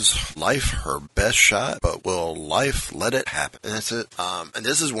 Gwen gives life her best shot, but will life let it happen? And that's it. And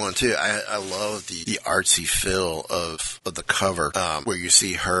this is one too. I love the artsy feel of the cover, where you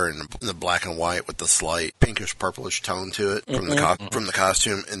see her in the black and white with the slight pinkish purplish tone to it from the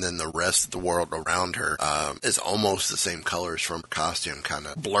costume, and then the rest of the world around her is almost the same colors from her costume, kind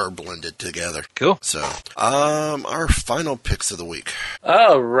of blended together. Cool. So, our final picks of the week.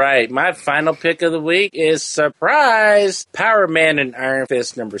 All right. My final pick of the week is surprise Power Man and Iron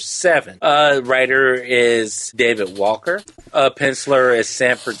Fist number 7. Writer is David Walker. Penciler is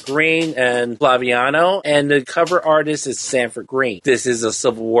Sanford Green and Flaviano, and the cover artist is Sanford Green. This is a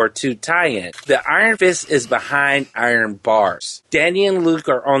Civil War II tie-in. The Iron Fist is behind iron bars. Danny and Luke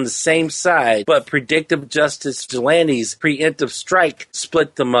are on the same side, but predictive justice vigilantes' preemptive strike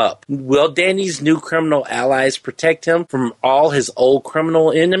split them up. Will Danny's new criminal allies protect him from all his old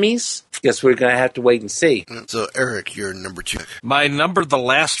criminal enemies? Guess we're going to have to wait and see. So, Eric, your number 2 pick. My number, the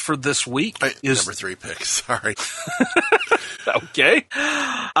last for this week, is number 3 pick. Sorry. Okay.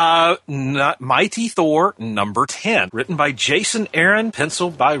 Mighty Thor number 10, written by Jason Aaron,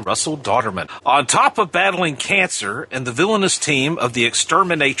 penciled by Russell Dauterman. On top of battling cancer and the villainous team of the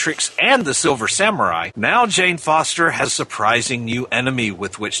Exterminatrix and the Silver Samurai, now Jane Foster has a surprising new enemy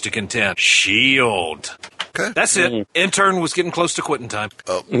with which to contend. S.H.I.E.L.D. Okay. That's it. Intern was getting close to quitting time.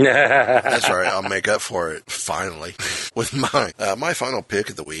 Oh, that's all right. I'll make up for it finally with mine. My final pick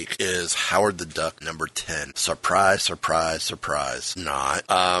of the week is Howard the Duck number 10. Surprise, surprise, surprise. Not.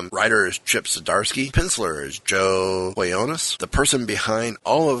 Writer is Chip Zdarsky. Penciler is Joe Quinones. The person behind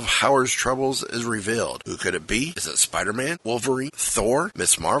all of Howard's troubles is revealed. Who could it be? Is it Spider-Man, Wolverine, Thor,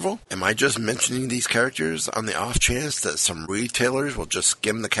 Miss Marvel? Am I just mentioning these characters on the off chance that some retailers will just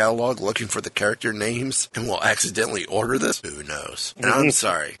skim the catalog looking for the character names and will accidentally order this? Who knows? And I'm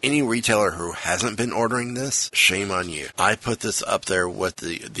sorry, any retailer who hasn't been ordering this, shame on you. I put this up there with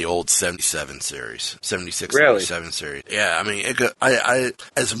the old 77 series, 76, Really? 77 series. Yeah, I mean, I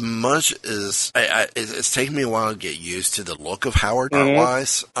as much as it's taken me a while to get used to the look of Howard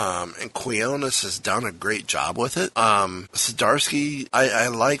art-wise, and Quinones has done a great job with it. Zdarsky, I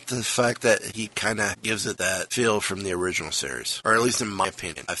like the fact that he kind of gives it that feel from the original series, or at least in my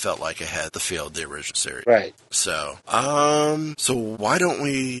opinion, I felt like it had the feel of the original series. Right. So, so why don't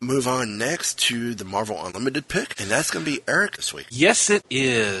we move on next to the Marvel Unlimited pick, and that's going to be Eric this week. Yes, it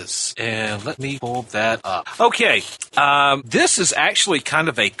is. And let me pull that up. Okay. This is actually kind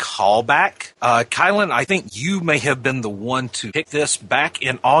of a callback. Kylan, I think you may have been the one to pick this back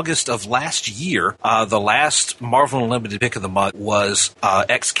in August of last year. The last Marvel Unlimited pick of the month was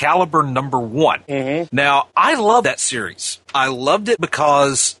Excalibur number 1. Now, I love that series. I loved it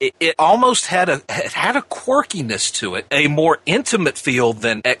because it almost had a quirkiness to it, a more intimate feel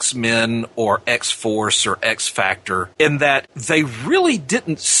than X-Men or X-Force or X-Factor, in that they really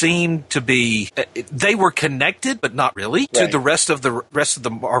didn't seem to be. They were connected, but not really, to the rest of the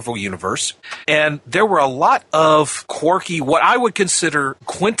Marvel universe. And there were a lot of quirky, what I would consider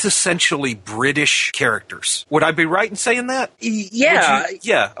quintessentially British characters. Would I be right in saying that? Yeah.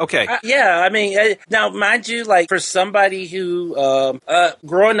 Yeah. Okay. Yeah. I mean, now, mind you, like for somebody who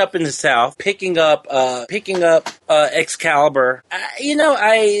growing up in the South, picking up Excalibur,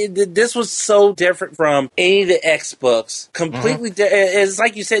 this was so different from any of the X books. Completely, it's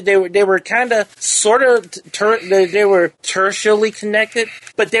like you said, they were kind of sort of they were tertially connected,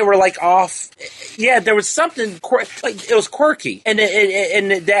 but they were like off. Yeah, there was something like it was quirky, and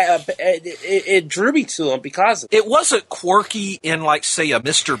it drew me to them because of it. It wasn't quirky in like say a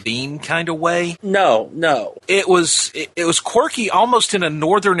Mr. Bean kind of way. No, it was quirky almost in a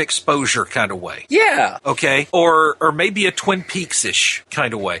Northern Exposure kind of way. Yeah. Okay. Or maybe a Twin Peaks-ish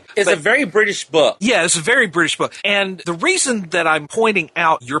kind of way. It's a very British book. Yeah, it's a very British book. And the reason that I'm pointing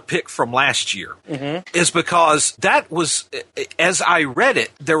out your pick from last year is because that was, as I read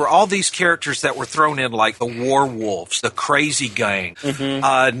it, there were all these characters that were thrown in like the War Wolves, the Crazy Gang,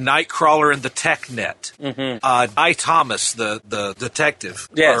 Nightcrawler and the TechNet, Guy Thomas, the detective.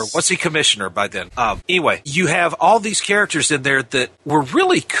 Yes. Or what's he, commissioner by then? Anyway, you have all these characters in there that were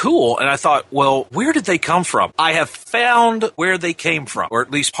really cool, and I thought, well, where did they come from? I have found where they came from, or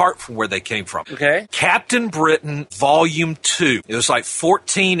at least part from where they came from. Okay. Captain Britain Volume 2. It was like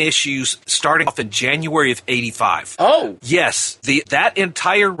 14 issues starting off in January of 85. Oh. Yes, that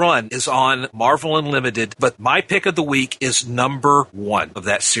entire run is on Marvel Unlimited, but my pick of the week is number 1 of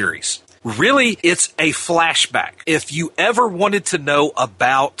that series. Really, it's a flashback. If you ever wanted to know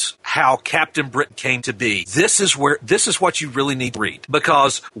about how Captain Britain came to be, this is what you really need to read.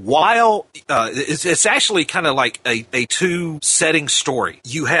 Because while it's actually kind of like a two-setting story.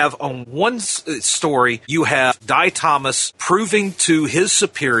 You have on one story, you have Guy Thomas proving to his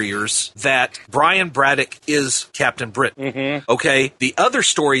superiors that Brian Braddock is Captain Britain. Okay, the other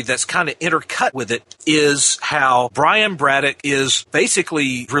story that's kind of intercut with it is how Brian Braddock is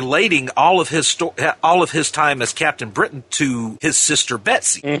basically relating all of his time as Captain Britain to his sister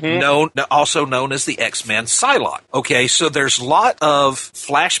Betsy, also known as the X-Man Psylocke. Okay, so there's a lot of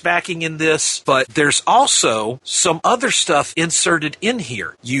flashbacking in this, but there's also some other stuff inserted in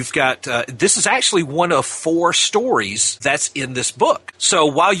here. You've got this is actually one of 4 stories that's in this book. So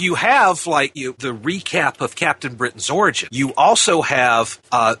while you have like the recap of Captain Britain's origin, you also have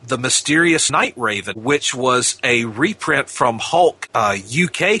the Mysterious Night Raven, which was a reprint from Hulk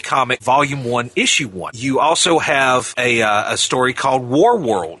UK comic Volume 1, Issue 1. You also have a story called War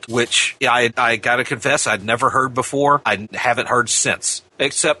World, which I gotta confess I'd never heard before. I haven't heard since,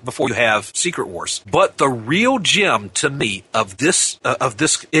 except before you have Secret Wars. But the real gem to me of this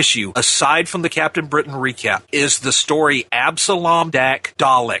issue, aside from the Captain Britain recap, is the story Absalom Dak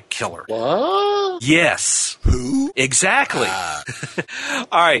Dalek Killer. What? Yes. Who? Exactly. All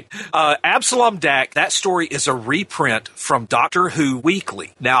right. Absalom Dack, that story is a reprint from Doctor Who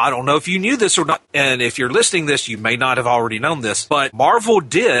Weekly. Now, I don't know if you knew this or not, and if you're listening to this, you may not have already known this, but Marvel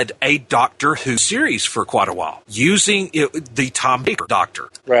did a Doctor Who series for quite a while using the Tom Baker Doctor.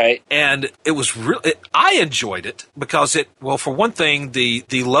 Right. And it was really, I enjoyed it because for one thing,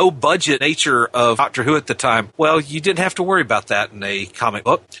 the low budget nature of Doctor Who at the time, well, you didn't have to worry about that in a comic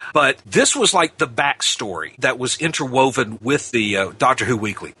book, but this was like the backstory that was interwoven with the Doctor Who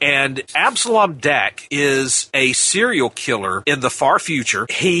Weekly. And Absalom Dack is a serial killer in the far future.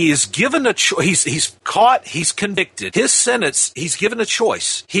 He is given a choice. He's caught. He's convicted. His sentence, he's given a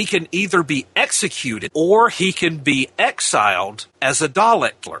choice. He can either be executed or he can be exiled as a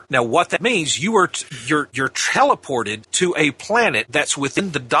Dalek killer. Now, what that means, you're teleported to a planet that's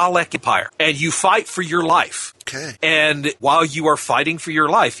within the Dalek Empire, and you fight for your life. Okay. And while you are fighting for your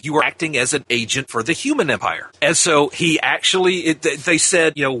life, you are acting as an agent for the human empire. And so he actually, they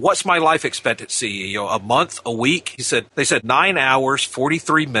said, what's my life expectancy? A month, a week? They said 9 hours,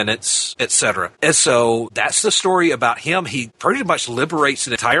 43 minutes, etc. And so that's the story about him. He pretty much liberates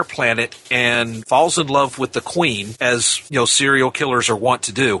an entire planet and falls in love with the queen, as, serial killers are wont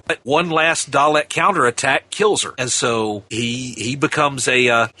to do. But one last Dalek counterattack kills her. And so he becomes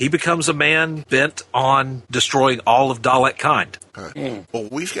a man bent on destroying all of Dalek kind. Right. Well,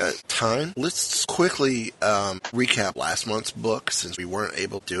 we've got time. Let's quickly recap last month's book, since we weren't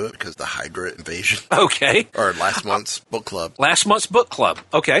able to do it because of the Hydra invasion. Okay. Or last month's book club. Last month's book club.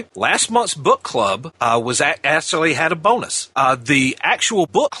 Okay. Last month's book club actually had a bonus. The actual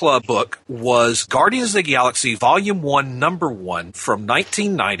book club book was Guardians of the Galaxy Volume 1, Number 1 from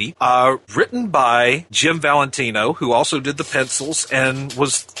 1990, written by Jim Valentino, who also did the pencils and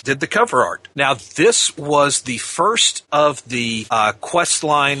did the cover art. Now, this was the first of the quest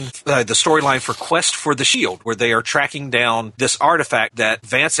line, the storyline for Quest for the Shield, where they are tracking down this artifact that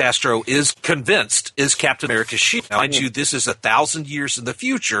Vance Astro is convinced is Captain America's shield. Now, mind you, this is 1,000 years in the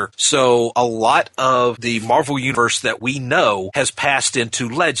future, so a lot of the Marvel Universe that we know has passed into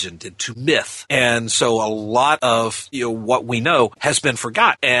legend, into myth, and so a lot of what we know has been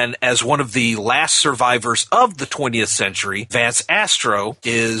forgotten. And as one of the last survivors of the 20th century, Vance Astro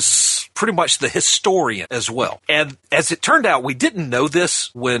is pretty much the historian as well. And as it turned out, we didn't know this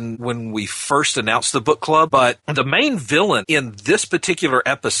when we first announced the book club, but the main villain in this particular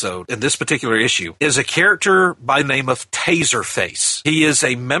episode, in this particular issue, is a character by the name of Taserface. He is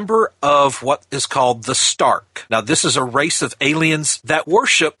a member of what is called the Stark. Now, this is a race of aliens that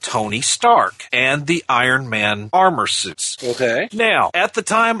worship Tony Stark and the Iron Man armor suits. Okay. Now, at the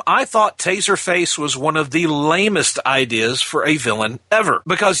time, I thought Taserface was one of the lamest ideas for a villain ever,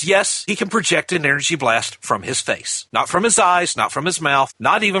 because yes, he can project an energy blast from his face. Not from his eyes, not from his mouth,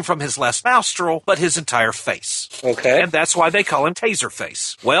 not even from his left nostril, but his entire face. Okay. And that's why they call him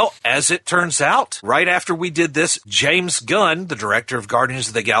Taserface. Well, as it turns out, right after we did this, James Gunn, the director of Guardians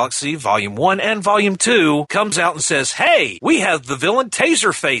of the Galaxy Volume 1 and Volume 2, comes out and says, hey, we have the villain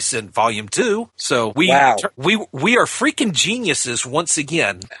Taserface in Volume 2. So we are freaking geniuses once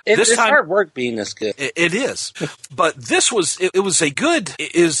again. It's hard work being this good. It is. But this was, it was a good,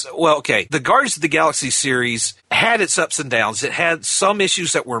 the Guardians of the Galaxy series had its ups and downs. It had some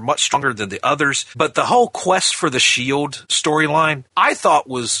issues that were much stronger than the others, but the whole Quest for the Shield storyline, I thought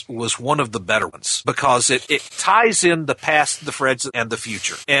was one of the better ones, because it ties in the past, the present, and the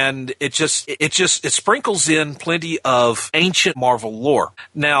future. And it sprinkles in plenty of ancient Marvel lore.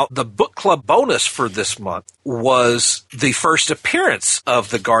 Now, the book club bonus for this month was the first appearance of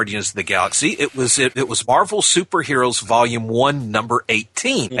the Guardians of the Galaxy. It was Marvel Superheroes Volume 1, Number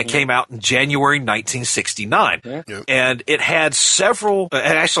 18. That came out in January 1969. Yep. And it had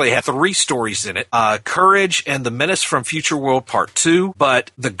it had 3 stories in it. Courage and the Menace from Future World Part 2.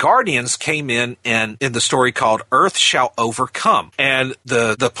 But the Guardians came in the story called Earth Shall Overcome. And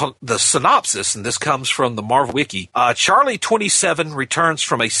the synopsis, and this comes from the Marvel Wiki, Charlie 27 returns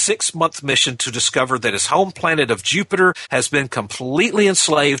from a 6-month mission to discover that his home planet of Jupiter has been completely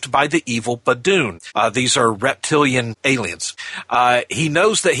enslaved by the evil Badoon. These are reptilian aliens. He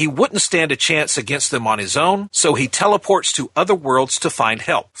knows that he wouldn't stand a chance against them on his own, so he teleports to other worlds to find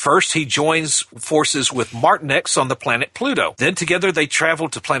help. First, he joins forces with Martinex on the planet Pluto. Then together they travel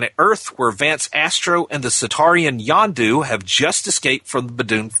to planet Earth, where Vance Astro and the Centaurian Yondu have just escaped from the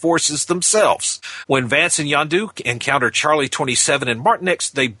Badoon forces themselves. When Vance and Yondu encounter Charlie 27 and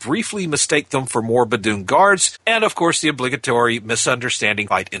Martinex, they briefly mistake them for more Badoon guards, and of course the obligatory misunderstanding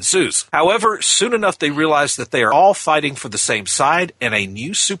fight ensues. However, soon enough they realize that they are all fighting for the same side, and a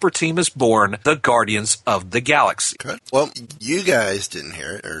new super team is born, the Guardians of the Galaxy. Okay. Well, Well, you guys didn't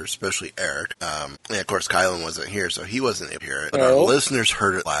hear it, or especially Eric. And of course, Kylan wasn't here, so he wasn't able to hear it. But our listeners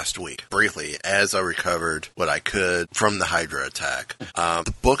heard it last week, briefly, as I recovered what I could from the Hydra attack.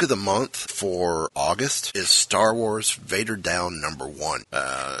 The book of the month for August is Star Wars Vader Down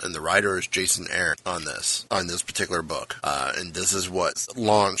 #1. And the writer is Jason Aaron on this particular book. And this is what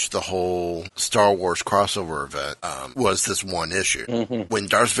launched the whole Star Wars crossover event, was this one issue. When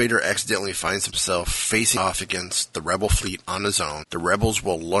Darth Vader accidentally finds himself facing off against the Rebel fleet on his own, the Rebels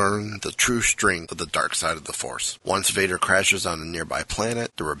will learn the true strength of the dark side of the Force. Once Vader crashes on a nearby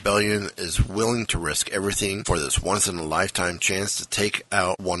planet, the Rebellion is willing to risk everything for this once-in-a-lifetime chance to take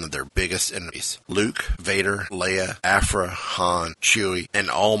out one of their biggest enemies. Luke, Vader, Leia, Aphra, Han, Chewie, and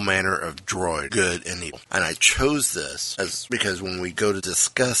all manner of droid, good and evil. And I chose this because when we go to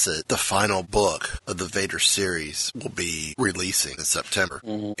discuss it, the final book of the Vader series will be releasing in September.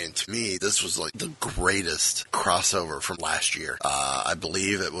 And to me, this was like the greatest crossover from last year. I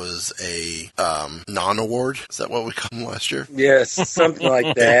believe it was a non-award. Is that what we called them last year? Yes, something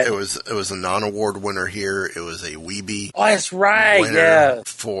like that. It was a non-award winner here. It was a Weeby. Oh, that's right. Winner Yeah.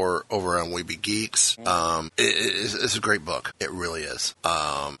 for over on Weeby Geeks. It's a great book. It really is.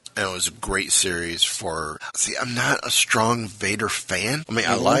 And it was a great series for. See, I'm not a strong Vader fan. I mean,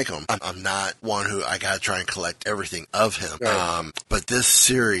 I like him. I'm not one who I gotta try and collect everything of him. Right. But this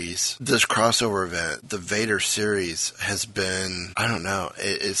series, this crossover event, the Vader series has been, I don't know,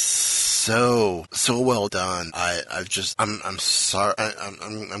 it is so well done. I'm sorry.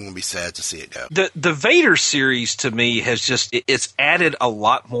 I'm gonna be sad to see it go. The Vader series to me has it's added a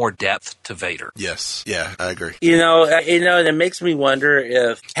lot more depth to Vader. Yes. Yeah, I agree. It makes me wonder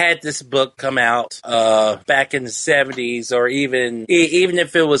if had this book come out back in the 70s, or even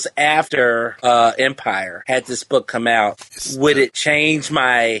if it was after Empire, had this book come out, would it change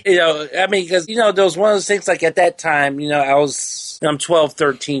my, because, there was one of those things, like at that time, I'm 12,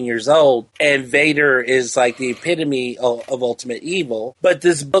 13 years old, and Vader is like the epitome of ultimate evil, but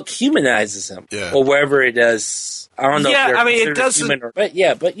this book humanizes him. Yeah. Or wherever it does. I don't know. Yeah, I mean, it doesn't. But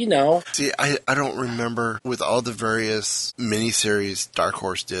See, I don't remember with all the various miniseries Dark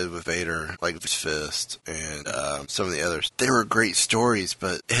Horse did with Vader, like Fist and some of the others. They were great stories,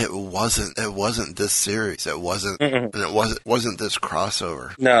 but it wasn't this series. It wasn't, and it wasn't this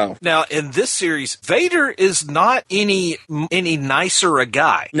crossover. No. Now in this series, Vader is not any nicer a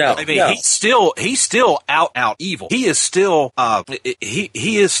guy. No. I mean, he's still out evil. He is still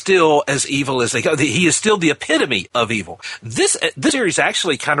he is still as evil as they go. He is still the epitome of evil. This series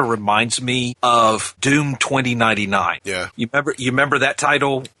actually kind of reminds me of Doom 2099. Yeah. You remember that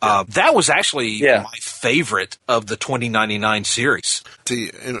title? Yeah. That was actually my favorite of the 2099 series.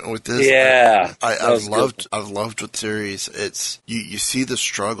 See, with this, I've loved with the series. It's you see the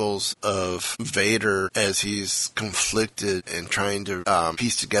struggles of Vader as he's conflicted and trying to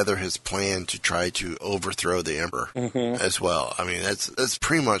piece together his plan to try to overthrow the Emperor as well. I mean, that's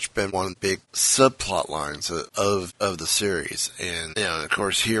pretty much been one of the big subplot lines of the series. And of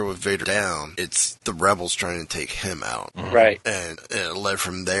course, here with Vader Down, it's the Rebels trying to take him out. Right. And it led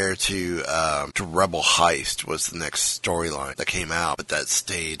from there to Rebel Heist was the next storyline that came out, but that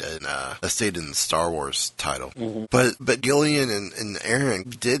stayed in the Star Wars title. But Gillian and Aaron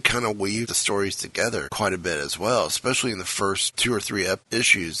did kind of weave the stories together quite a bit as well, especially in the first 2 or 3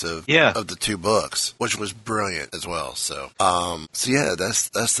 issues of the 2 books, which was brilliant as well. So yeah, that's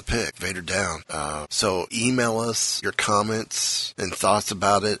the pick, Vader Down. So email us your comments and thoughts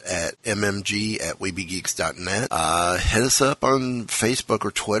about it at mmg@weebygeeks.net. Hit us up on Facebook or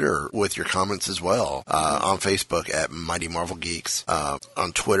Twitter with your comments as well. On Facebook at Mighty Marvel Geeks,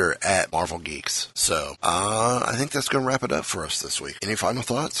 on Twitter at Marvel Geeks. So I think that's going to wrap it up for us this week. Any final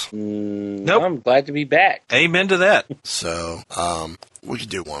thoughts? Nope. I'm glad to be back. Amen to that. So we could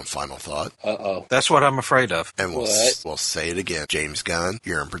do one final thought. Uh-oh. That's what I'm afraid of. And we'll say it again. James Gunn,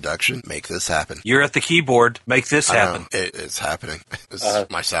 you're in production. Make this happen. You're at the keyboard. Make this happen. It's happening. This is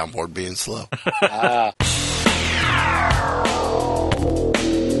my soundboard being slow.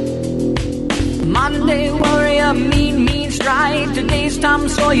 Monday warrior, mean strike. Today's Tom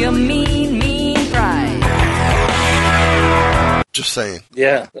Sawyer, mean pride. Just saying.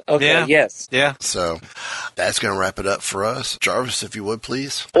 Yeah. Okay. Yeah. Yes. Yeah. So that's going to wrap it up for us. Jarvis, if you would,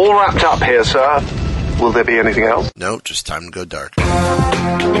 please. All wrapped up here, sir. Will there be anything else? No, just time to go dark.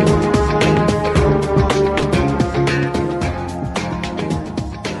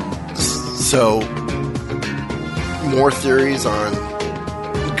 So, more theories on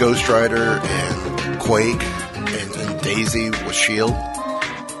Ghost Rider and Quake and Daisy with S.H.I.E.L.D.?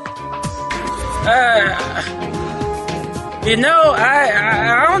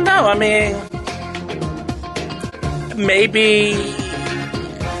 I don't know. I mean, maybe.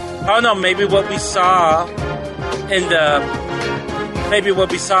 Oh no, maybe what we saw in the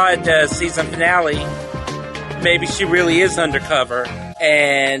season finale. Maybe she really is undercover,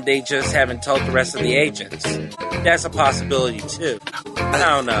 and they just haven't told the rest of the agents. That's a possibility too. I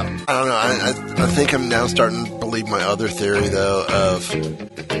don't know. I think I'm now starting to believe my other theory, though, of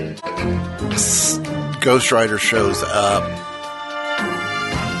Ghost Rider shows up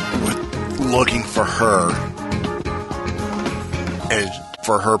looking for her, and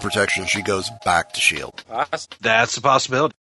for her protection, she goes back to S.H.I.E.L.D. That's a possibility.